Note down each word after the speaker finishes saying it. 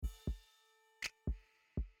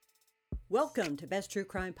Welcome to Best True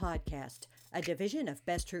Crime Podcast, a division of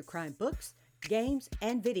Best True Crime Books, Games,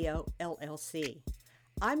 and Video, LLC.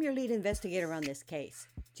 I'm your lead investigator on this case,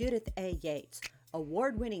 Judith A. Yates,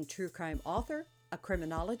 award-winning true crime author, a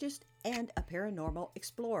criminologist, and a paranormal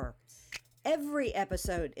explorer. Every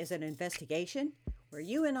episode is an investigation where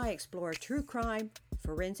you and I explore true crime,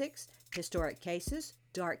 forensics, historic cases,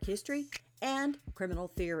 dark history, and criminal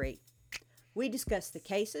theory. We discuss the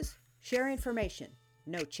cases, share information,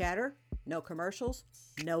 no chatter, no commercials,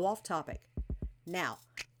 no off topic. Now,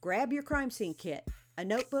 grab your crime scene kit, a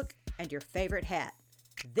notebook, and your favorite hat.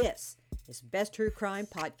 This is Best True Crime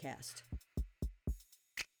Podcast.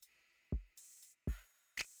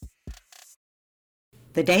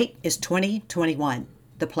 The date is 2021.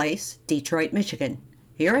 The place, Detroit, Michigan.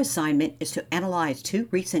 Your assignment is to analyze two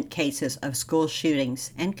recent cases of school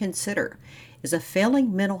shootings and consider, is a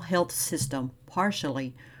failing mental health system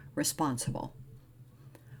partially responsible?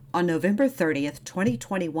 On November 30th,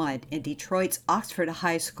 2021, in Detroit's Oxford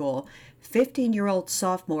High School, 15-year-old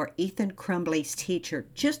sophomore Ethan Crumbley's teacher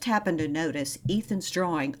just happened to notice Ethan's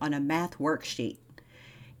drawing on a math worksheet.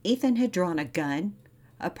 Ethan had drawn a gun,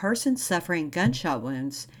 a person suffering gunshot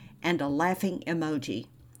wounds, and a laughing emoji.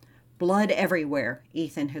 Blood everywhere,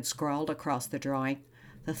 Ethan had scrawled across the drawing.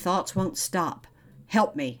 The thoughts won't stop.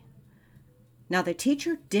 Help me. Now, the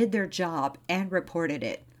teacher did their job and reported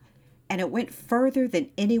it. And it went further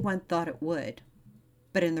than anyone thought it would,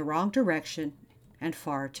 but in the wrong direction and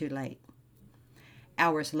far too late.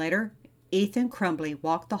 Hours later, Ethan Crumbley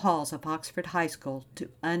walked the halls of Oxford High School to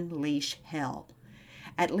unleash hell.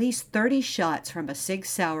 At least 30 shots from a Sig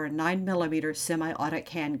Sauer 9mm semi-automatic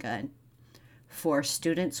handgun. 4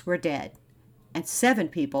 students were dead, and 7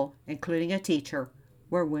 people, including a teacher,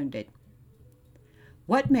 were wounded.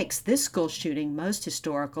 What makes this school shooting most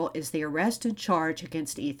historical is the arrest and charge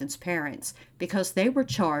against Ethan's parents, because they were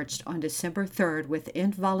charged on December 3rd with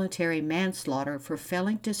involuntary manslaughter for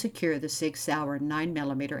failing to secure the Sig Sauer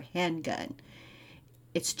 9mm handgun.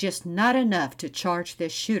 It's just not enough to charge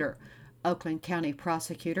this shooter, Oakland County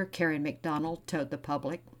Prosecutor Karen McDonald told the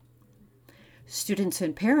public. Students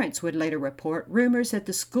and parents would later report rumors at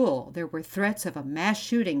the school there were threats of a mass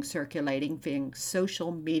shooting circulating via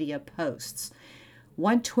social media posts.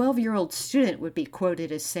 One 12-year-old student would be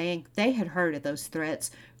quoted as saying they had heard of those threats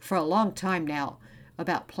for a long time now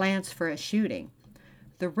about plans for a shooting.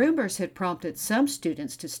 The rumors had prompted some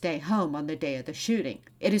students to stay home on the day of the shooting.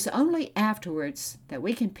 It is only afterwards that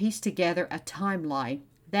we can piece together a timeline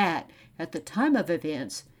that, at the time of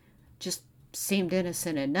events, just seemed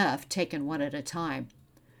innocent enough, taken one at a time.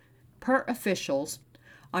 Per officials,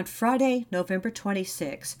 on Friday, November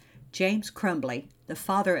 26, James Crumbley, the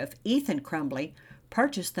father of Ethan Crumbley,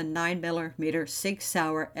 purchased the 9mm Sig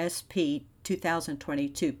Sauer SP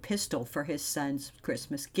 2022 pistol for his son's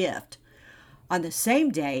Christmas gift. On the same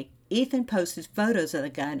day, Ethan posted photos of the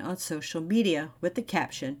gun on social media with the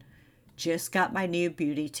caption, "Just got my new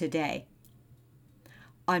beauty today."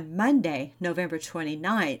 On Monday, November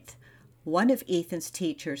 29th, one of Ethan's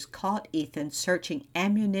teachers caught Ethan searching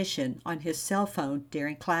ammunition on his cell phone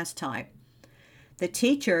during class time. The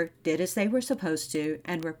teacher did as they were supposed to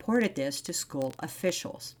and reported this to school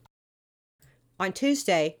officials. On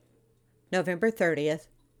Tuesday, November 30th,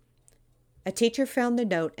 a teacher found the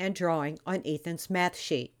note and drawing on Ethan's math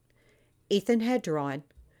sheet. Ethan had drawn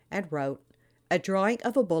and wrote a drawing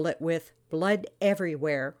of a bullet with "blood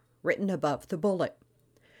everywhere" written above the bullet.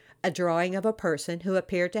 A drawing of a person who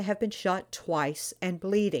appeared to have been shot twice and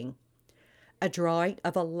bleeding. A drawing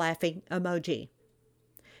of a laughing emoji.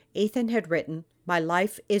 Ethan had written, "My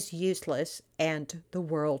life is useless and the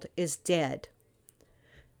world is dead."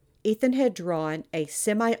 Ethan had drawn a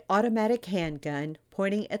semi-automatic handgun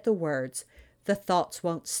pointing at the words, "The thoughts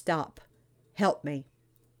won't stop. Help me."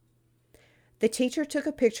 The teacher took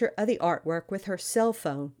a picture of the artwork with her cell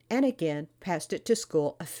phone and again passed it to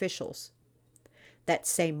school officials. That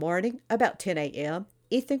same morning, about 10 a.m.,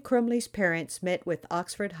 Ethan Crumbley's parents met with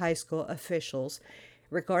Oxford High School officials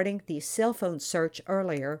regarding the cell phone search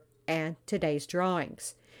earlier and today's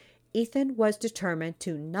drawings. Ethan was determined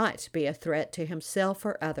to not be a threat to himself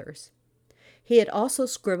or others. He had also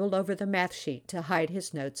scribbled over the math sheet to hide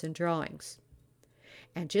his notes and drawings.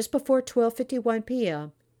 And just before 12:51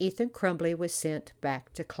 p.m., Ethan Crumbley was sent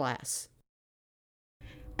back to class.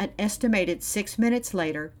 An estimated 6 minutes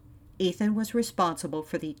later, Ethan was responsible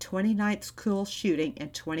for the 29th school shooting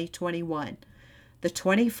in 2021, the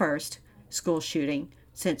 21st school shooting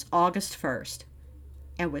since August 1st,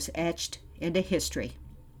 and was etched into history.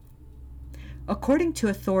 According to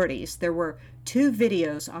authorities, there were 2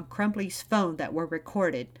 videos on Crumbley's phone that were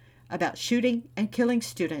recorded about shooting and killing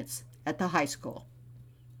students at the high school.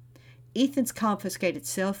 Ethan's confiscated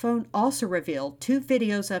cell phone also revealed 2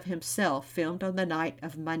 videos of himself filmed on the night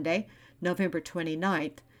of Monday, November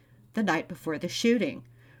 29th, the night before the shooting.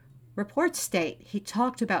 Reports state he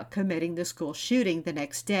talked about committing the school shooting the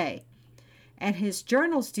next day, and his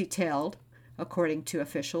journals detailed, according to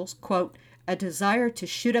officials, quote, a desire to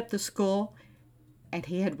shoot up the school, and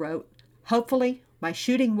he had wrote, hopefully my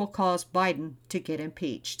shooting will cause Biden to get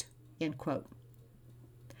impeached, end quote.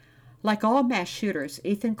 Like all mass shooters,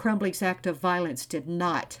 Ethan Crumbley's act of violence did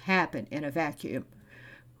not happen in a vacuum.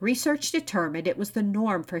 Research determined it was the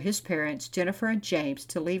norm for his parents, Jennifer and James,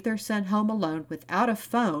 to leave their son home alone without a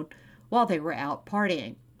phone while they were out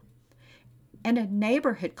partying. And a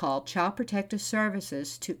neighbor had called Child Protective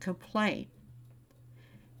Services to complain.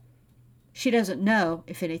 She doesn't know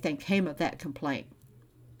if anything came of that complaint.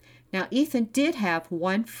 Now, Ethan did have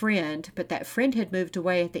one friend, but that friend had moved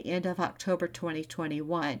away at the end of October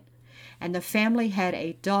 2021, and the family had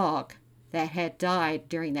a dog that had died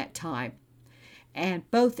during that time. And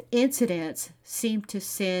both incidents seemed to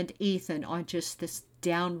send Ethan on just this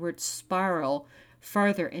downward spiral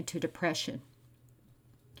further into depression.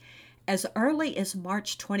 As early as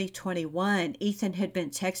March 2021, Ethan had been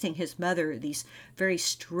texting his mother these very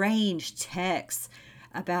strange texts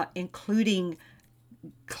about including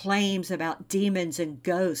claims about demons and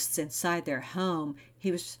ghosts inside their home.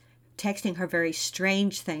 He was texting her very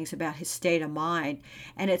strange things about his state of mind,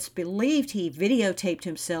 and it's believed he videotaped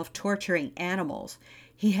himself torturing animals.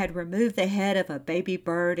 He had removed the head of a baby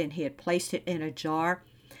bird and he had placed it in a jar,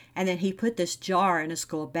 and then he put this jar in a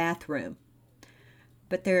school bathroom.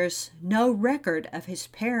 But there's no record of his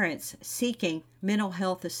parents seeking mental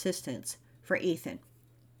health assistance for Ethan.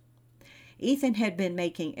 Ethan had been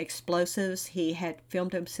making explosives. He had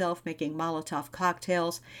filmed himself making Molotov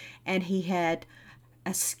cocktails, and he had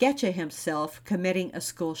a sketch of himself committing a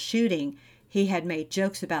school shooting. He had made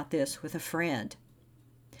jokes about this with a friend.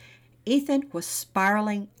 Ethan was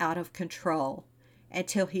spiraling out of control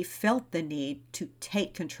until he felt the need to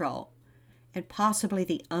take control, and possibly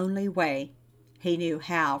the only way he knew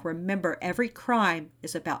how. Remember, every crime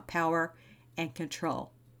is about power and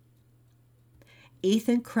control.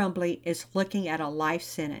 Ethan Crumbley is looking at a life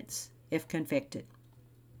sentence if convicted.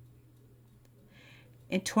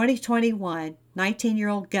 In 2021,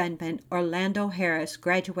 19-year-old gunman Orlando Harris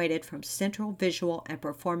graduated from Central Visual and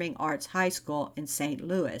Performing Arts High School in St.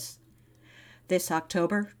 Louis. This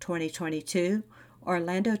October 2022,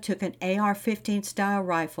 Orlando took an AR-15 style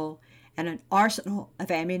rifle and an arsenal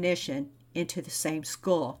of ammunition into the same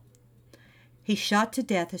school. He shot to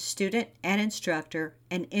death a student and instructor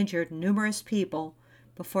and injured numerous people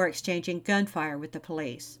before exchanging gunfire with the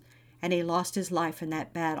police, and he lost his life in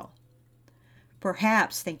that battle.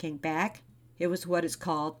 Perhaps, thinking back, it was what is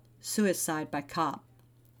called suicide by cop.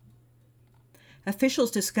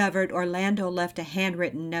 Officials discovered Orlando left a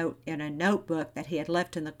handwritten note in a notebook that he had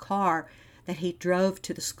left in the car that he drove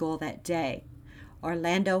to the school that day.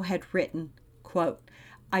 Orlando had written, quote,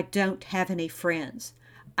 I don't have any friends.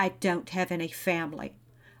 I don't have any family.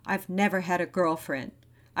 I've never had a girlfriend.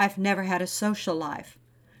 I've never had a social life.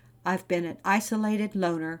 I've been an isolated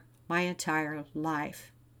loner my entire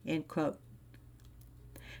life, end quote.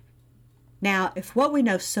 Now, if what we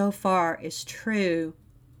know so far is true,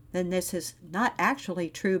 then this is not actually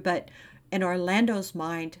true, but in Orlando's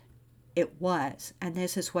mind, it was. And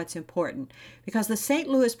this is what's important, because the St.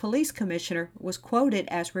 Louis Police Commissioner was quoted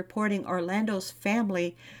as reporting Orlando's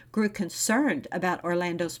family grew concerned about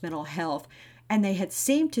Orlando's mental health, and they had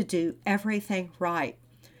seemed to do everything right.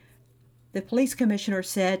 The police commissioner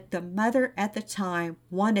said the mother at the time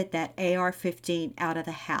wanted that AR-15 out of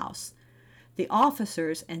the house. The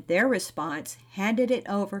officers, in their response, handed it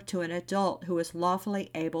over to an adult who was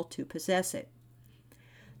lawfully able to possess it.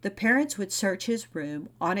 The parents would search his room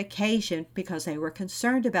on occasion because they were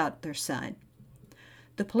concerned about their son.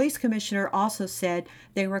 The police commissioner also said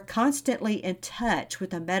they were constantly in touch with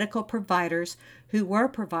the medical providers who were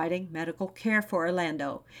providing medical care for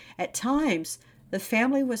Orlando. At times, the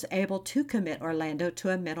family was able to commit Orlando to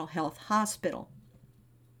a mental health hospital.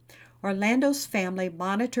 Orlando's family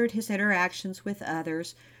monitored his interactions with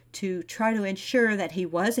others to try to ensure that he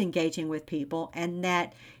was engaging with people and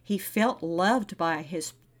that he felt loved by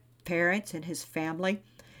his parents and his family.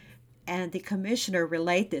 And the commissioner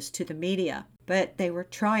relayed this to the media. But they were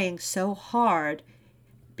trying so hard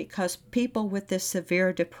because people with this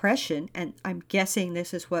severe depression, and I'm guessing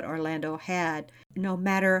this is what Orlando had, no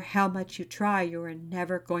matter how much you try, you are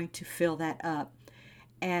never going to fill that up.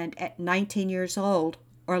 And at 19 years old,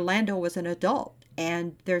 Orlando was an adult,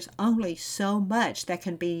 and there's only so much that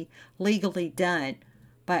can be legally done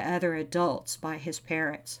by other adults, by his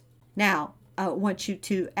parents. Now, want you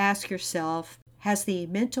to ask yourself, has the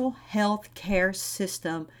mental health care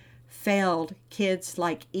system failed kids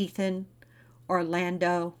like Ethan,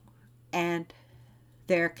 Orlando, and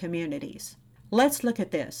their communities? Let's look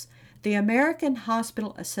at this. The American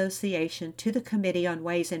Hospital Association to the Committee on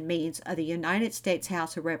Ways and Means of the United States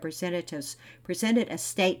House of Representatives presented a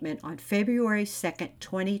statement on February 2nd,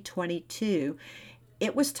 2022.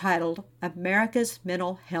 It was titled America's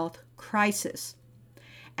Mental Health Crisis.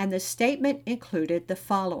 And the statement included the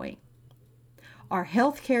following. Our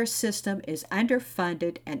healthcare system is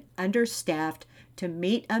underfunded and understaffed to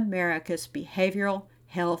meet America's behavioral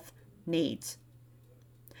health needs.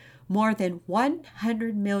 More than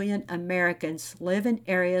 100 million Americans live in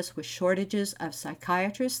areas with shortages of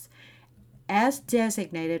psychiatrists as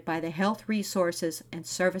designated by the Health Resources and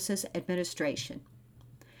Services Administration,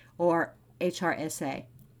 or HRSA.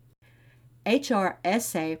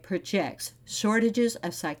 HRSA projects shortages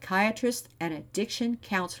of psychiatrists and addiction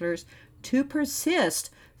counselors to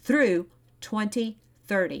persist through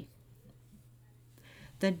 2030.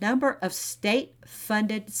 The number of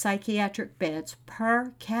state-funded psychiatric beds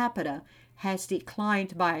per capita has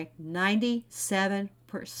declined by 97%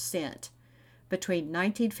 between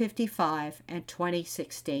 1955 and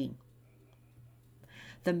 2016.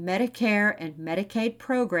 The Medicare and Medicaid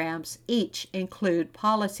programs each include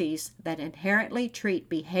policies that inherently treat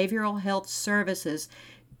behavioral health services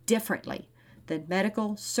differently than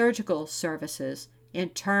medical surgical services in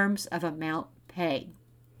terms of amount paid.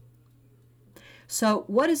 So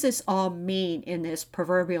what does this all mean in this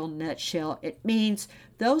proverbial nutshell? It means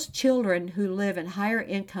those children who live in higher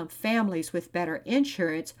income families with better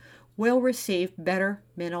insurance will receive better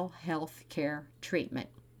mental health care treatment.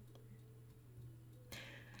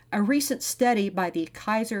 A recent study by the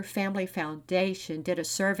Kaiser Family Foundation did a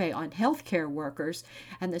survey on healthcare workers,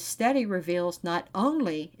 and the study reveals not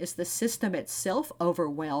only is the system itself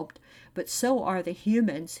overwhelmed, but so are the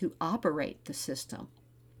humans who operate the system.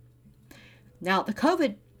 Now, the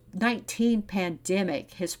COVID-19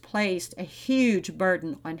 pandemic has placed a huge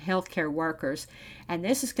burden on healthcare workers, and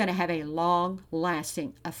this is going to have a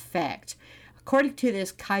long-lasting effect. According to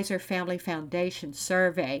this Kaiser Family Foundation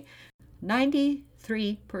survey, 93%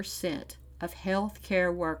 of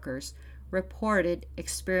healthcare workers reported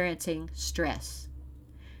experiencing stress.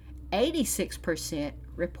 86%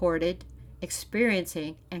 reported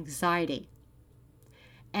experiencing anxiety.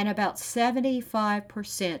 And about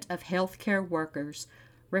 75% of healthcare workers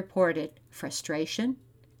reported frustration,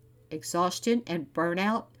 exhaustion and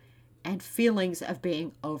burnout, and feelings of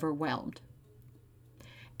being overwhelmed.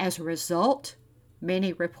 As a result,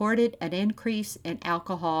 many reported an increase in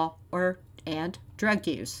alcohol and drug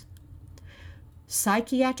use.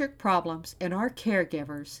 Psychiatric problems in our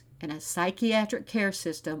caregivers in a psychiatric care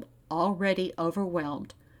system already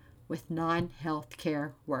overwhelmed with non-health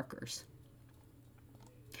care workers.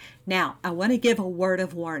 Now, I want to give a word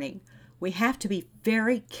of warning. We have to be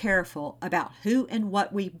very careful about who and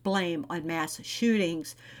what we blame on mass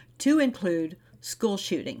shootings, to include school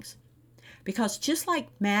shootings. Because just like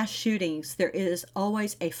mass shootings, there is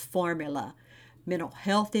always a formula. Mental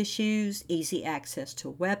health issues, easy access to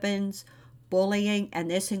weapons, bullying, and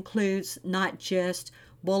this includes not just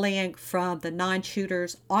bullying from the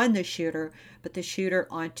non-shooters on the shooter, but the shooter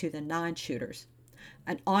onto the non-shooters.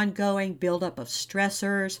 An ongoing buildup of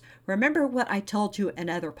stressors. Remember what I told you in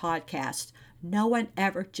other podcasts. No one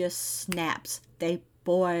ever just snaps. They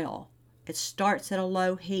boil. It starts at a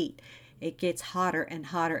low heat. It gets hotter and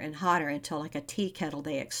hotter and hotter until, like a tea kettle,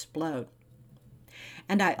 they explode.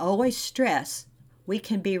 And I always stress, we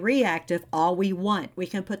can be reactive all we want. We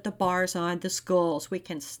can put the bars on the schools. We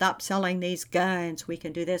can stop selling these guns. We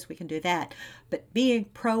can do this. We can do that. But being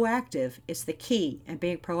proactive is the key. And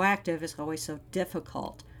being proactive is always so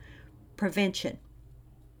difficult. Prevention.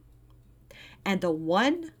 And the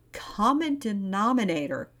one common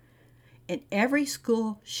denominator in every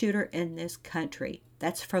school shooter in this country,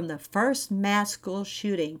 that's from the first mass school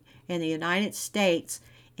shooting in the United States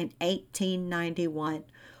in 1891,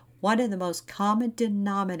 one of the most common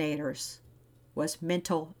denominators was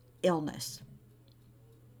mental illness.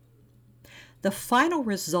 The final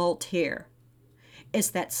result here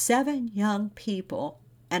is that 7 young people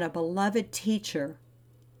and a beloved teacher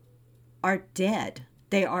are dead.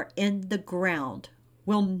 They are in the ground.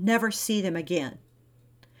 We'll never see them again.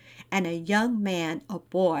 And a young man, a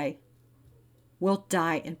boy, will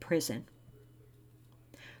die in prison.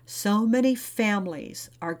 So many families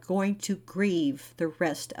are going to grieve the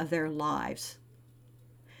rest of their lives.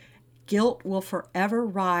 Guilt will forever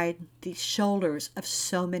ride the shoulders of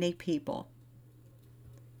so many people.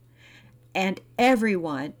 And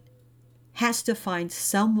everyone has to find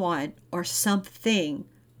someone or something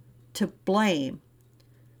to blame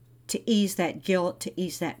to ease that guilt, to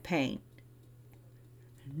ease that pain.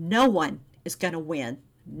 No one is going to win.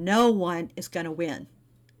 No one is going to win.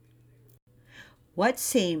 What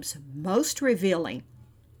seems most revealing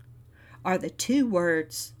are the two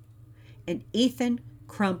words in Ethan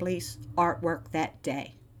Crumbley's artwork that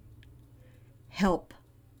day. Help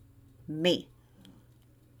me.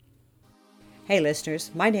 Hey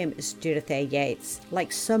listeners, my name is Judith A. Yates.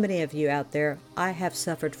 Like so many of you out there, I have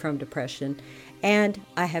suffered from depression and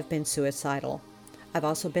I have been suicidal. I've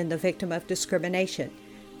also been the victim of discrimination,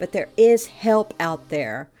 but there is help out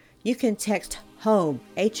there. You can text HOME,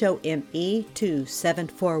 HOME, to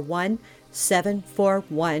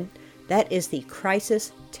 741-741. That is the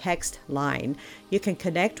crisis text line. You can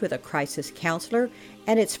connect with a crisis counselor,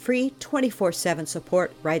 and it's free 24/7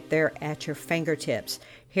 support right there at your fingertips.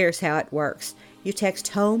 Here's how it works. You text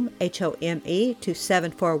HOME, HOME, to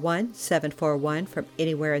 741-741 from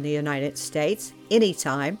anywhere in the United States,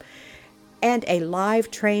 anytime, and a live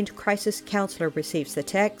trained crisis counselor receives the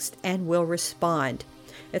text and will respond.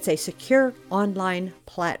 It's a secure online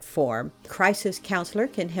platform. Crisis counselor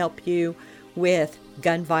can help you with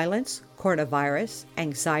gun violence, coronavirus,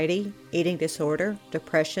 anxiety, eating disorder,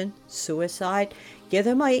 depression, suicide. Give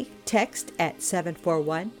them a text at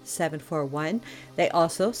 741-741. They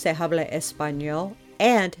also se habla español,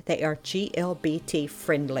 and they are GLBT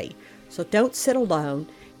friendly. So don't sit alone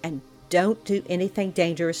and don't do anything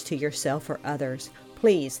dangerous to yourself or others.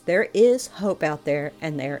 Please, there is hope out there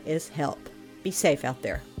and there is help. Be safe out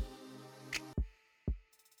there.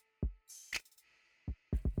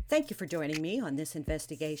 Thank you for joining me on this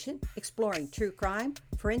investigation, exploring true crime,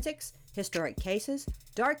 forensics, historic cases,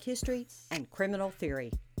 dark history, and criminal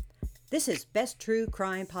theory. This is Best True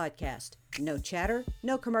Crime Podcast. No chatter,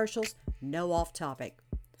 no commercials, no off topic.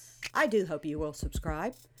 I do hope you will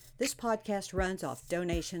subscribe. This podcast runs off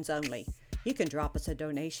donations only. You can drop us a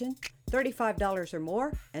donation, $35 or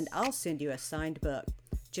more, and I'll send you a signed book.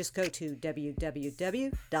 Just go to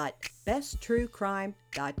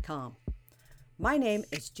www.besttruecrime.com. My name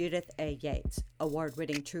is Judith A. Yates,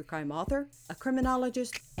 award-winning true crime author, a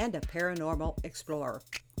criminologist, and a paranormal explorer.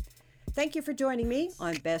 Thank you for joining me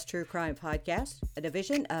on Best True Crime Podcast, a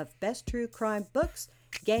division of Best True Crime Books,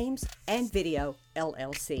 Games, and Video,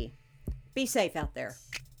 LLC. Be safe out there.